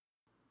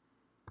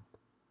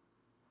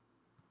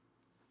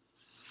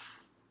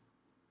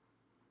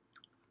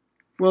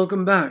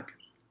Welcome back.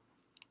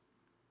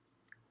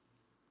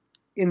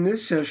 In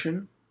this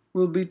session,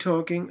 we'll be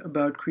talking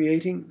about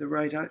creating the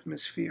right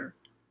atmosphere.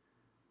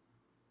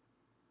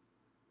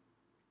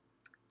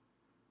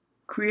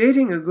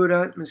 Creating a good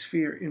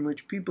atmosphere in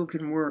which people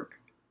can work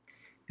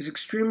is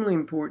extremely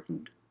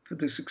important for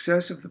the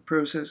success of the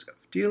process of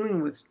dealing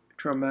with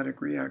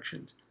traumatic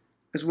reactions,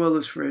 as well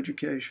as for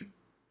education.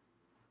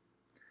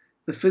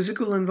 The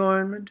physical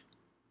environment,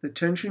 the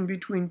tension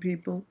between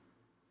people,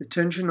 the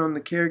tension on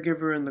the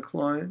caregiver and the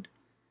client,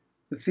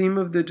 the theme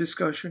of the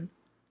discussion,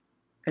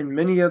 and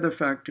many other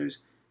factors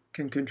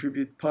can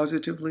contribute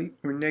positively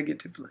or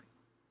negatively.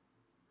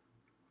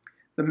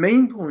 The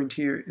main point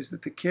here is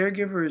that the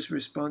caregiver is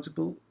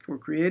responsible for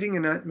creating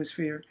an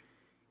atmosphere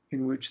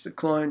in which the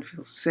client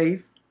feels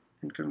safe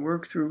and can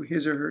work through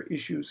his or her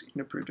issues in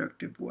a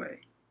productive way.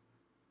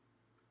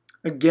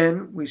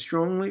 Again, we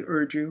strongly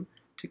urge you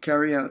to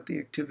carry out the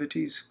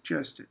activities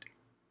suggested.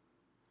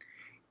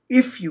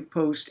 If you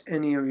post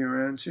any of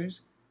your answers,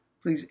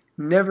 please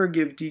never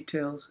give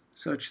details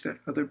such that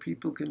other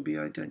people can be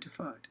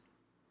identified.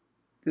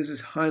 This is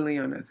highly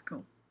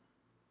unethical.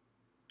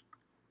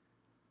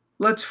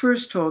 Let's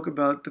first talk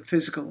about the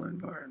physical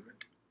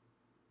environment.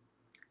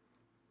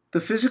 The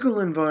physical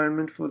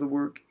environment for the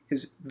work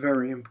is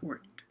very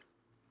important.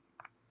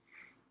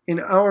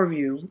 In our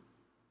view,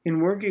 in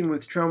working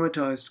with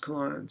traumatized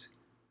clients,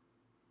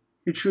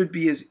 it should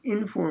be as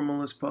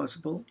informal as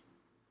possible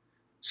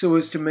so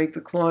as to make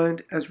the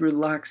client as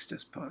relaxed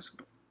as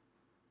possible.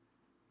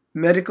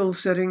 Medical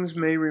settings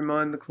may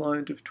remind the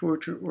client of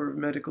torture or of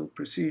medical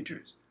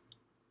procedures.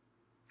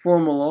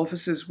 Formal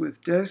offices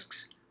with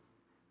desks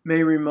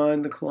may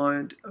remind the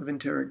client of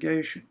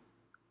interrogation.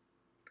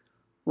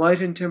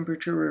 Light and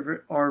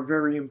temperature are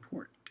very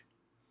important.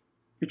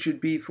 It should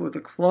be for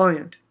the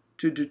client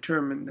to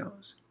determine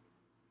those.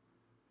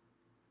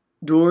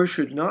 Doors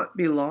should not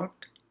be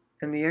locked,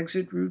 and the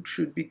exit route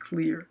should be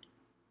clear.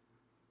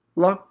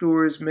 Locked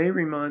doors may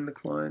remind the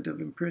client of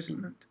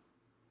imprisonment.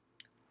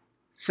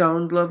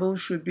 Sound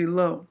levels should be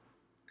low.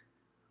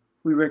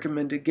 We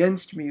recommend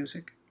against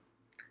music,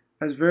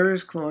 as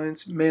various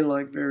clients may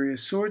like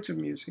various sorts of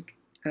music,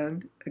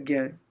 and,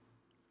 again,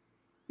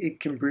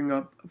 it can bring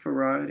up a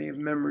variety of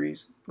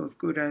memories, both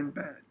good and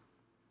bad.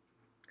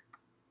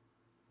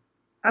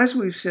 As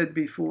we've said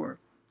before,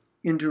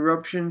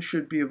 interruptions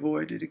should be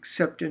avoided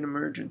except in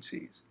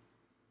emergencies.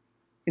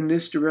 In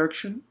this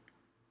direction,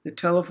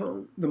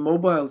 the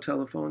mobile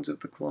telephones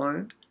of the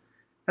client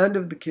and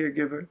of the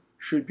caregiver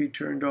should be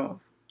turned off.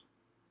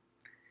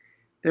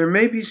 There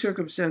may be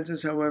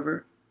circumstances,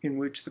 however, in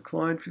which the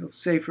client feels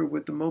safer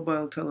with the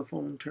mobile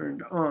telephone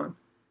turned on.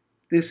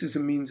 This is a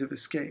means of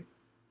escape.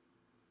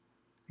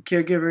 The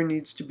caregiver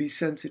needs to be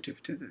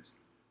sensitive to this.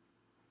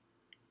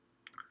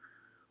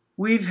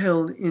 We've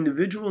held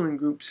individual and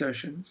group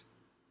sessions,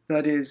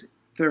 that is,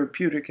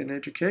 therapeutic and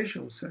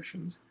educational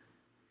sessions,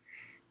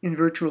 in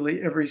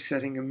virtually every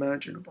setting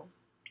imaginable.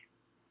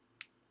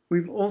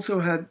 We've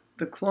also had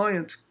the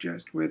client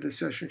suggest where the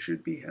session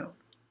should be held.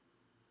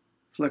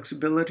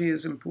 Flexibility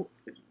is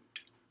important.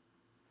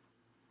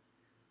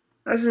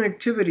 As an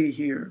activity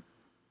here,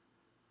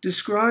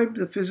 describe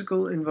the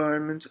physical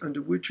environments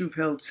under which you've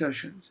held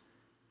sessions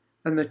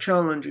and the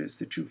challenges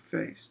that you've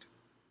faced.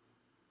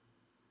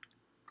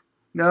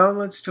 Now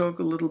let's talk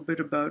a little bit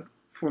about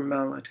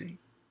formality.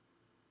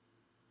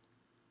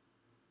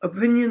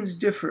 Opinions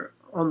differ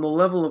on the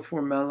level of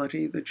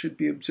formality that should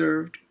be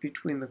observed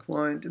between the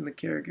client and the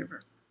caregiver.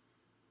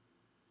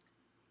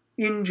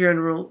 In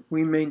general,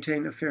 we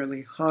maintain a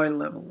fairly high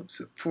level of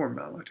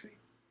formality.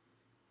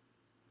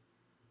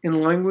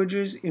 In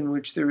languages in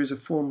which there is a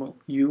formal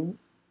you,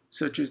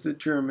 such as the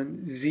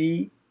German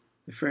Sie,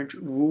 the French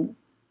vous,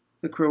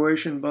 the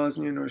Croatian,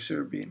 Bosnian, or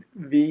Serbian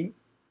vi,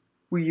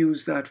 we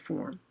use that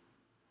form.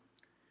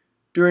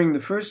 During the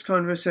first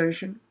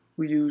conversation,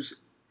 we use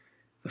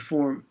the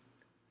form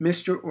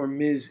Mr. or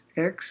Ms.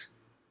 X,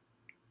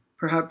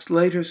 perhaps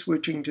later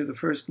switching to the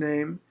first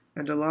name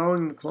and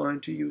allowing the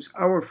client to use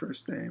our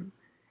first name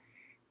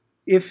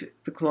if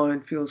the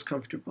client feels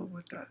comfortable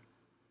with that.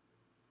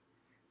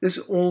 This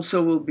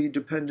also will be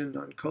dependent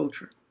on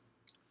culture.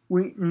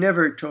 We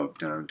never talk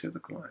down to the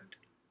client.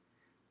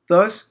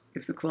 Thus,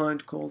 if the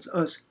client calls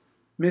us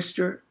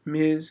Mr.,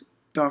 Ms.,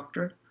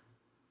 Doctor,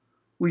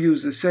 we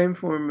use the same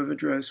form of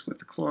address with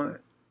the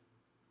client.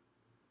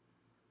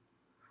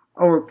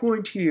 Our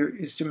point here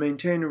is to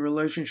maintain a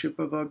relationship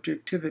of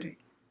objectivity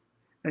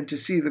and to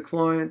see the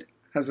client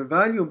as a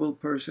valuable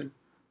person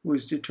who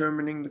is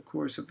determining the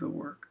course of the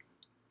work.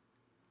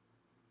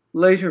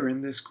 Later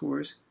in this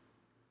course,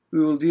 we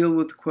will deal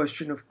with the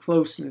question of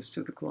closeness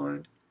to the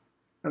client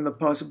and the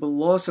possible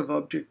loss of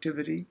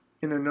objectivity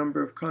in a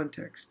number of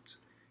contexts,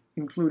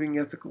 including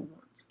ethical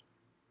ones.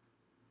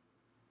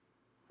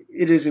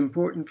 It is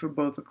important for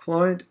both the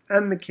client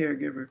and the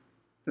caregiver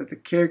that the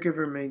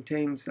caregiver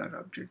maintains that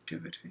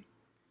objectivity.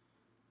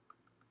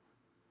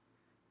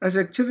 As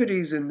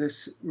activities in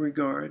this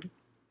regard,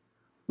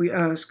 we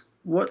ask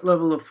what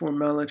level of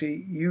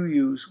formality you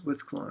use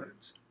with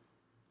clients.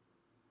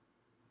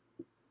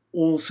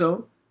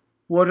 Also,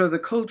 what are the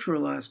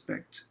cultural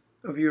aspects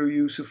of your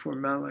use of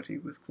formality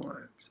with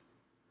clients?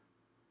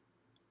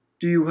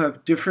 Do you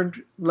have different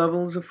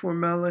levels of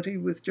formality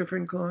with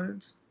different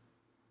clients?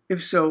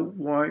 If so,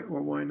 why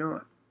or why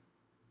not?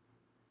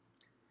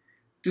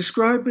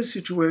 Describe a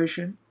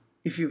situation,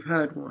 if you've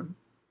had one,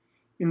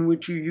 in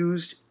which you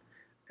used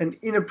an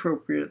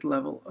inappropriate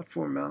level of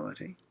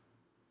formality,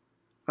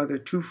 either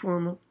too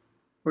formal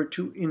or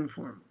too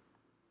informal.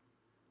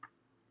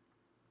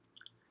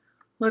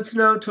 Let's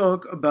now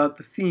talk about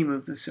the theme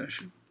of the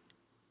session.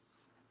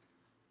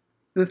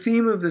 The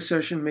theme of the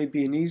session may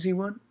be an easy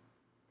one,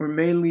 or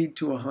may lead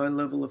to a high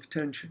level of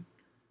tension.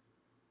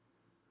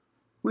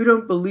 We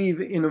don't believe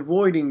in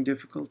avoiding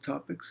difficult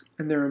topics,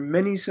 and there are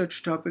many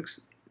such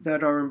topics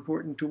that are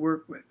important to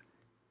work with.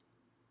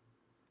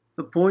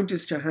 The point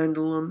is to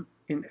handle them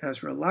in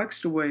as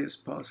relaxed a way as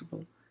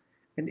possible,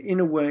 and in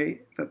a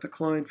way that the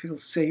client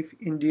feels safe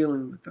in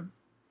dealing with them.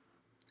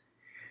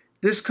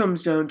 This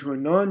comes down to a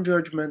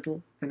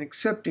non-judgmental and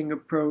accepting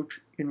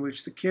approach in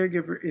which the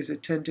caregiver is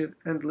attentive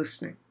and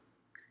listening.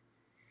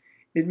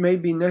 It may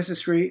be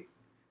necessary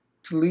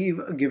to leave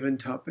a given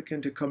topic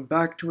and to come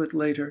back to it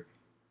later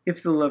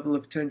if the level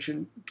of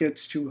tension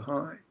gets too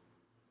high.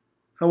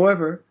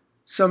 However,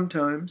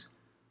 sometimes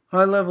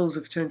high levels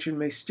of tension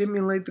may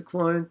stimulate the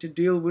client to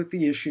deal with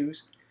the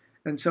issues,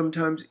 and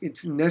sometimes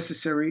it's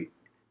necessary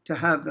to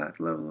have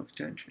that level of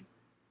tension.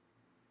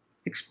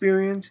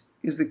 Experience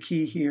is the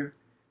key here,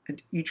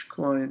 and each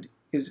client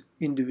is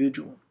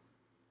individual.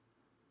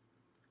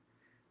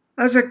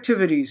 As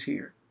activities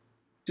here,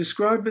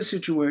 describe a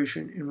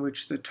situation in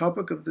which the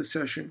topic of the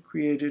session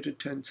created a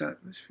tense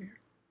atmosphere.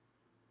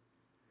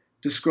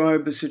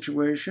 Describe a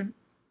situation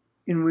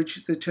in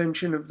which the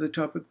tension of the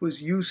topic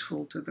was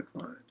useful to the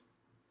client.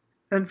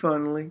 And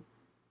finally,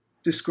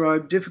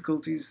 describe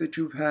difficulties that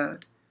you've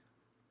had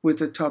with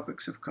the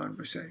topics of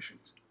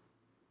conversations.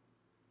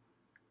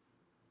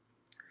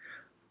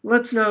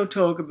 Let's now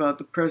talk about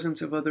the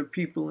presence of other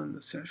people in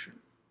the session.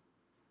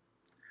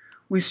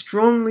 We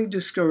strongly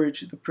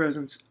discourage the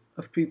presence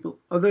of people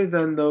other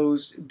than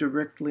those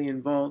directly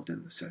involved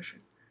in the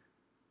session.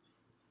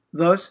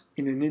 Thus,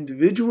 in an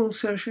individual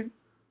session,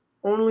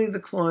 only the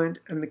client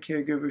and the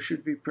caregiver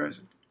should be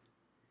present.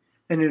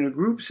 And in a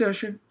group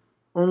session,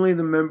 only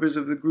the members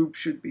of the group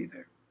should be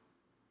there.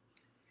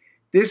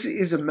 This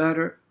is a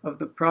matter of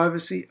the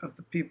privacy of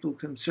the people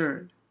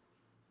concerned.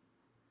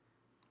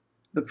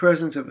 The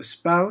presence of a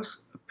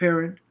spouse, a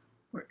parent,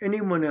 or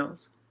anyone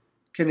else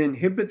can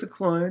inhibit the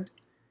client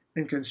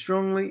and can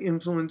strongly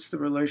influence the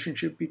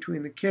relationship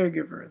between the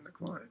caregiver and the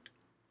client.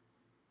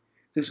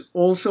 This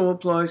also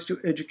applies to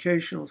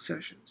educational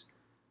sessions,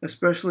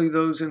 especially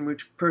those in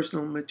which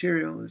personal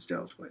material is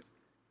dealt with.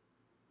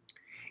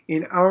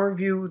 In our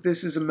view,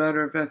 this is a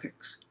matter of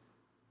ethics.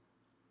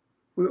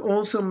 We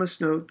also must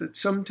note that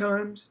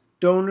sometimes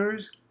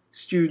donors,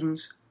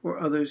 students, or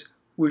others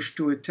wish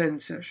to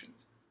attend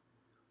sessions.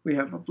 We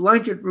have a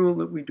blanket rule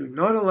that we do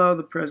not allow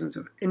the presence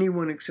of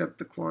anyone except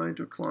the client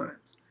or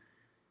clients.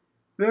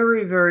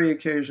 Very, very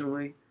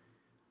occasionally,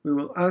 we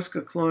will ask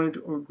a client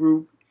or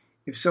group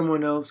if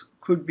someone else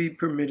could be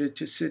permitted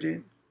to sit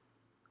in.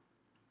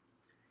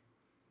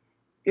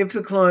 If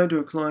the client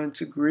or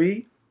clients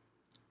agree,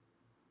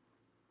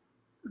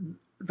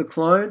 the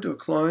client or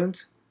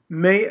clients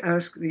may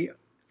ask the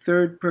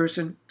third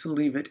person to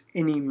leave at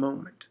any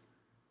moment.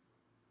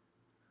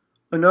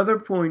 Another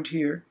point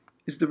here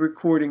is the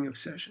recording of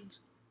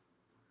sessions.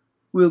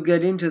 We'll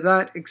get into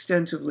that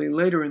extensively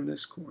later in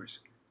this course.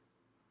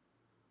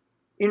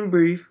 In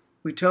brief,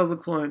 we tell the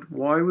client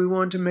why we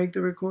want to make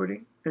the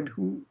recording and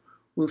who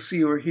will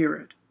see or hear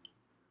it.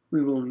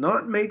 We will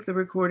not make the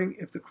recording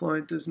if the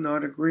client does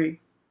not agree.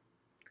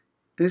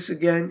 This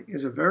again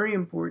is a very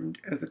important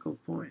ethical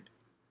point.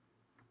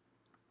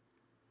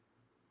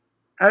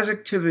 As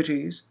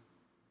activities,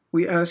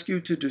 we ask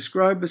you to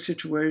describe a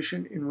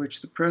situation in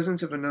which the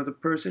presence of another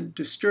person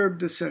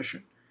disturbed the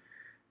session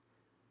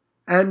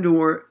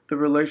and/or the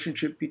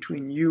relationship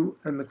between you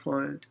and the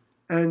client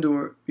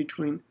and/or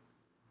between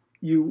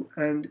you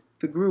and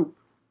the group.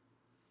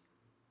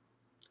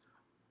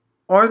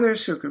 Are there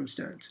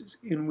circumstances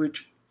in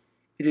which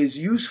it is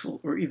useful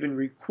or even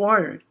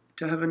required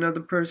to have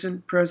another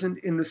person present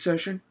in the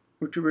session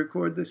or to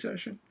record the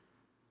session?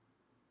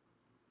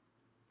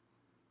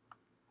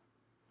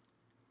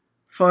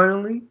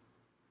 Finally,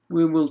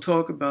 we will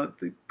talk about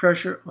the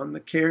pressure on the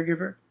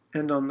caregiver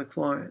and on the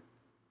client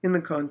in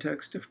the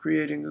context of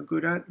creating a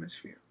good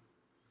atmosphere.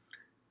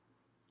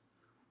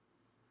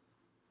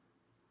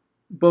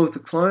 Both the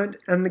client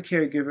and the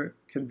caregiver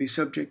can be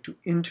subject to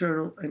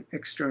internal and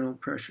external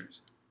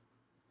pressures.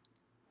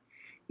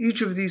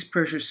 Each of these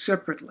pressures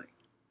separately,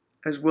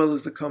 as well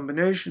as the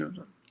combination of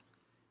them,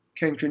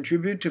 can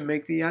contribute to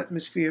make the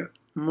atmosphere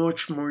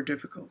much more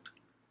difficult.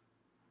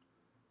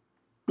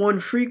 One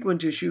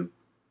frequent issue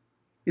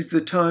is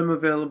the time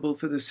available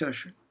for the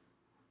session.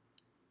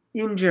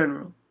 In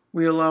general,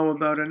 we allow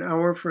about an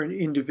hour for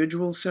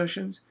individual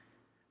sessions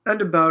and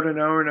about an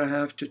hour and a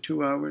half to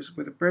 2 hours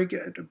with a break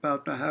at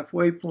about the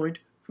halfway point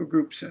for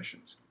group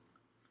sessions.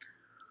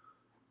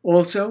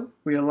 Also,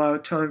 we allow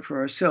time for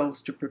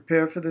ourselves to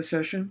prepare for the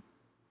session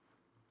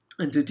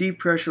and to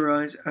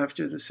depressurize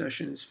after the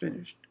session is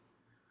finished.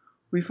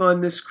 We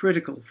find this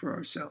critical for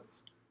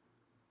ourselves.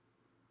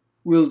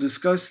 We'll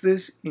discuss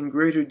this in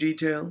greater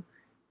detail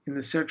in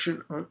the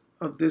section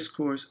of this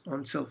course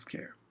on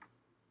self-care.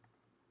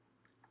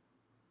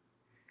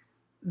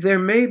 There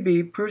may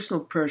be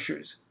personal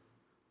pressures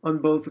on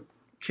both the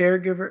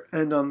caregiver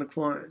and on the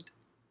client.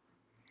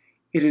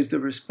 It is the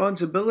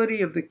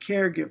responsibility of the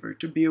caregiver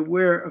to be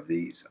aware of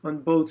these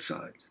on both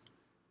sides.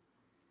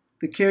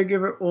 The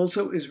caregiver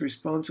also is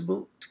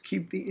responsible to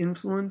keep the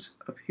influence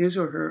of his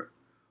or her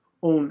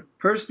own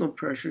personal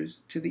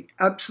pressures to the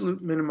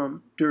absolute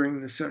minimum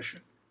during the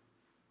session.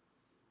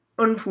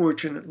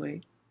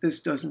 Unfortunately,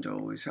 this doesn't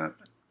always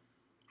happen.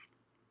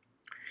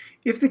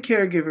 If the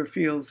caregiver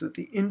feels that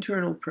the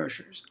internal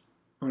pressures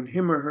on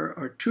him or her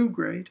are too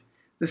great,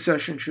 the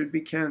session should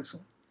be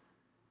canceled.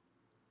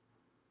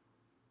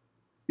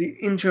 The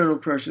internal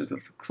pressures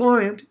of the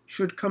client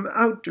should come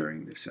out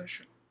during the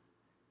session.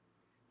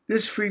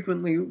 This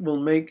frequently will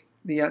make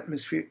the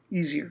atmosphere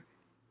easier,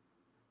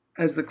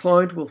 as the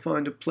client will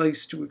find a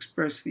place to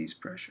express these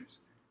pressures.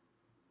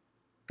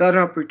 That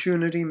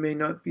opportunity may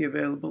not be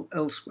available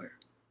elsewhere.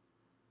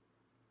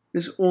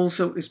 This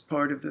also is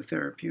part of the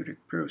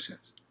therapeutic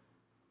process.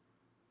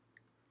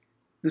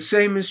 The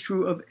same is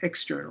true of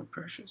external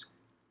pressures.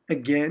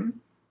 Again,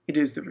 it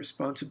is the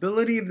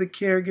responsibility of the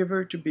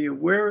caregiver to be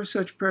aware of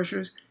such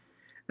pressures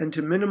and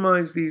to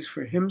minimize these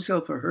for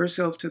himself or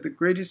herself to the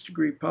greatest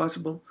degree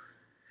possible,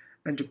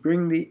 and to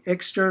bring the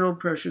external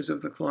pressures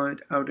of the client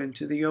out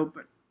into the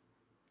open.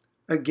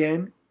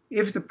 Again,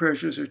 if the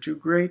pressures are too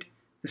great,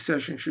 the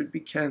session should be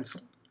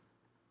canceled.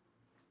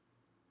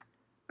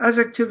 As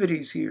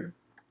activities here,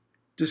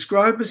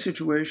 describe a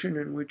situation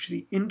in which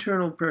the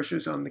internal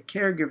pressures on the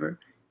caregiver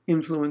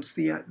influence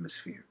the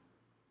atmosphere.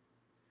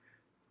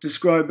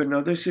 Describe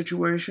another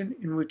situation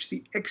in which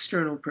the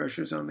external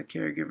pressures on the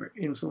caregiver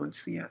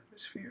influence the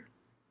atmosphere.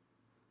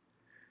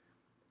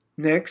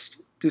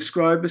 Next,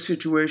 describe a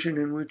situation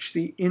in which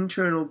the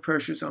internal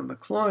pressures on the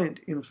client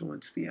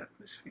influence the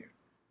atmosphere.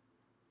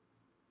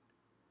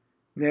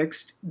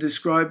 Next,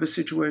 describe a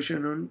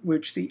situation in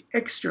which the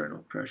external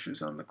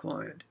pressures on the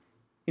client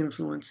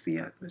influence the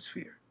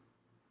atmosphere.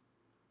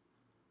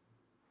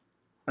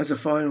 As a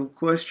final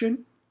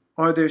question,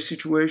 are there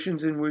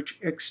situations in which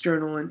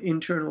external and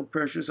internal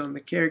pressures on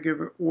the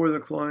caregiver or the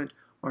client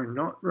are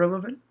not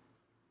relevant?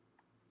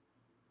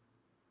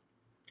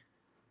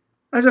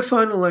 As a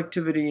final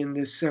activity in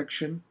this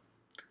section,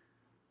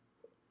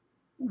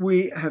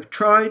 we have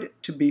tried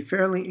to be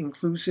fairly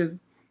inclusive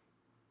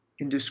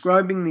in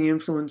describing the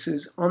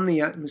influences on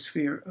the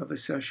atmosphere of a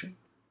session.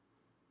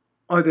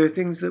 Are there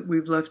things that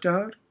we've left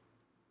out?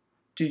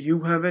 Do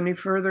you have any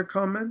further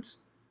comments?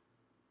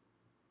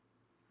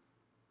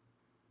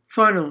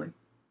 Finally,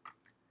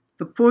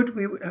 the point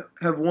we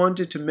have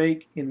wanted to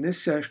make in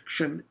this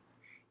section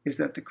is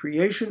that the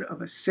creation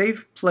of a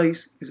safe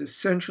place is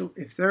essential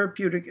if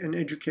therapeutic and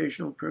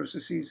educational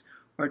processes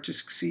are to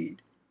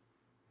succeed.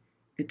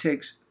 It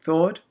takes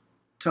thought,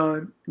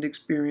 time, and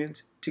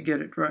experience to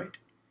get it right.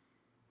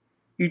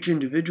 Each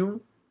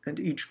individual and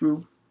each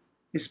group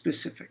is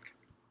specific.